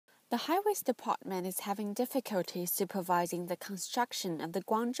The Highways Department is having difficulty supervising the construction of the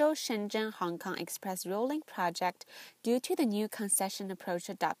Guangzhou-Shenzhen-Hong Kong Express Rail Link project due to the new concession approach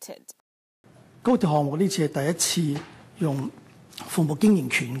adopted. 高鐵項目呢次係第一次用服務經營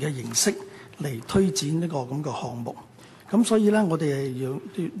權嘅形式嚟推展呢個咁嘅項目，咁所以咧，我哋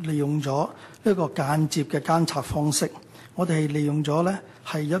係利用咗一個間接嘅監察方式，我哋係利用咗咧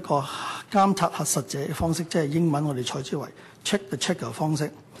係一個監察核實者嘅方式，即係英文我哋採之為 check the checker 方式。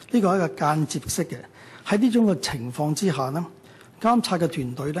呢個係一個間接式嘅，喺呢種嘅情況之下呢，監察嘅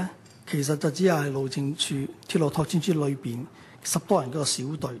團隊呢，其實就只係路政署、鐵路拓展處裏邊10多人嗰個小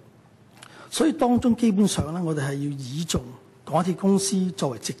隊，所以當中基本上呢，我哋係要倚重港鐵公司作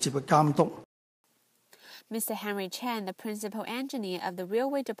為直接嘅監督。Mr. Henry Chan, the principal engineer of the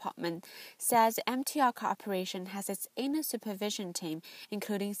Railway Department, says the MTR Corporation has its inner supervision team,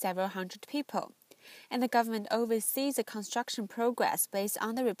 including several hundred people, and the government oversees the construction progress based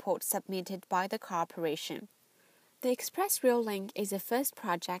on the report submitted by the corporation. The Express Rail Link is the first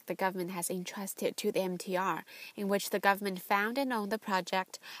project the government has entrusted to the MTR, in which the government found and owned the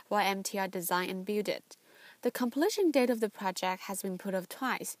project, while MTR designed and built it. The completion date of the project has been put off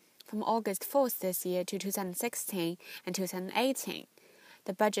twice, from August 4th this year to 2016 and 2018.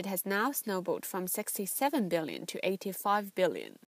 The budget has now snowballed from 67 billion to 85 billion.